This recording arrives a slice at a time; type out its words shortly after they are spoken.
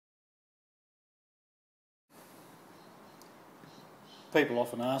People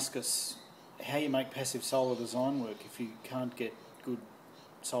often ask us how you make passive solar design work if you can't get good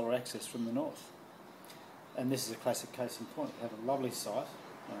solar access from the north. And this is a classic case in point. We have a lovely site,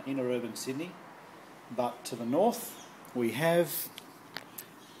 inner urban Sydney, but to the north we have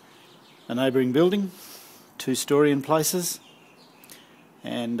a neighbouring building, 2-storey in places,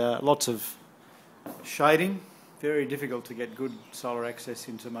 and lots of shading. Very difficult to get good solar access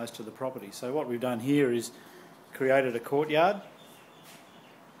into most of the property. So what we've done here is created a courtyard.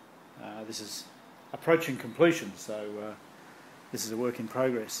 This is approaching completion, so this is a work in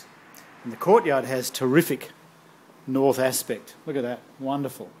progress. And the courtyard has terrific north aspect. Look at that,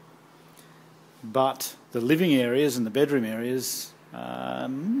 wonderful. But the living areas and the bedroom areas,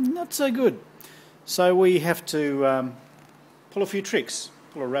 not so good. So we have to pull a few tricks,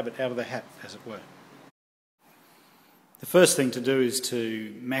 pull a rabbit out of the hat, as it were. The first thing to do is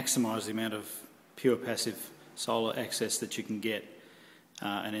to maximise the amount of pure passive solar access that you can get.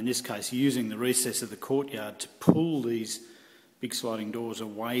 And in this case, using the recess of the courtyard to pull these big sliding doors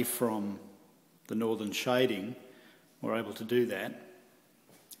away from the northern shading, we're able to do that.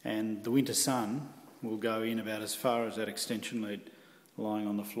 And the winter sun will go in about as far as that extension lead lying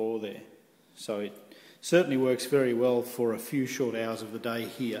on the floor there. So it certainly works very well for a few short hours of the day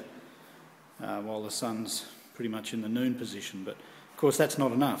here, while the sun's pretty much in the noon position. But of course that's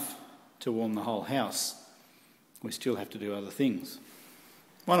not enough to warm the whole house. We still have to do other things.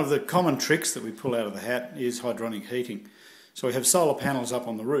 One of the common tricks that we pull out of the hat is hydronic heating. So we have solar panels up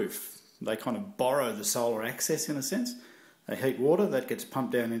on the roof. They kind of borrow the solar access in a sense. They heat water, that gets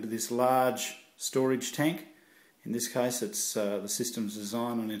pumped down into this large storage tank. In this case it's the system's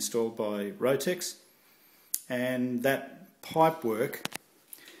designed and installed by Envirotecture. And that pipe work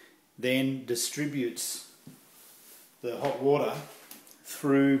then distributes the hot water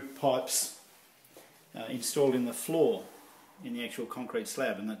through pipes installed in the floor, in the actual concrete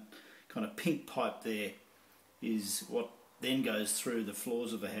slab, and that kind of pink pipe there is what then goes through the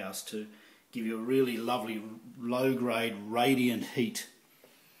floors of the house to give you a really lovely low-grade radiant heat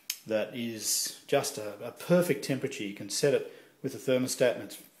that is just a perfect temperature. You can set it with a thermostat and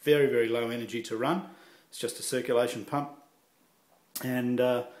it's very, very low energy to run. It's just a circulation pump, and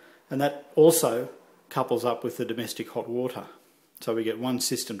that also couples up with the domestic hot water. So we get one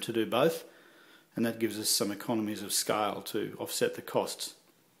system to do both, and that gives us some economies of scale to offset the costs.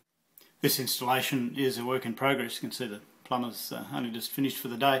 This installation is a work in progress. You can see the plumber's only just finished for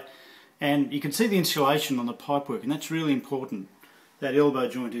the day, and you can see the insulation on the pipework, and that's really important. That elbow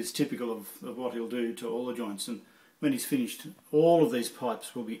joint is typical of what he'll do to all the joints, and when he's finished, all of these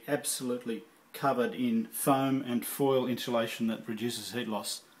pipes will be absolutely covered in foam and foil insulation that reduces heat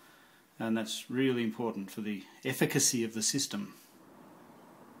loss, and that's really important for the efficacy of the system.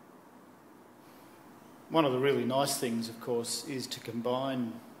 One of the really nice things, of course, is to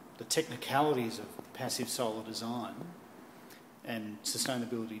combine the technicalities of passive solar design and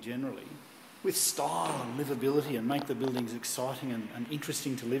sustainability generally with style and livability, and make the buildings exciting and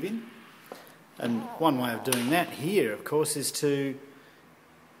interesting to live in. And one way of doing that here, of course, is to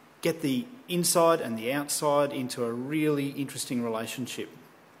get the inside and the outside into a really interesting relationship,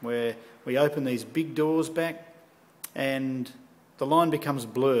 where we open these big doors back and the line becomes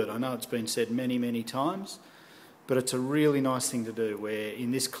blurred. I know it's been said many, many times, but it's a really nice thing to do, where in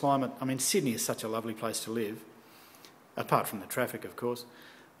this climate, I mean, Sydney is such a lovely place to live, apart from the traffic, of course,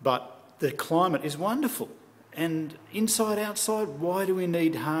 but the climate is wonderful. And inside, outside, why do we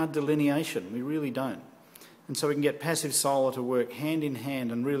need hard delineation? We really don't. And so we can get passive solar to work hand in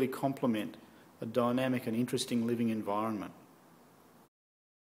hand and really complement a dynamic and interesting living environment.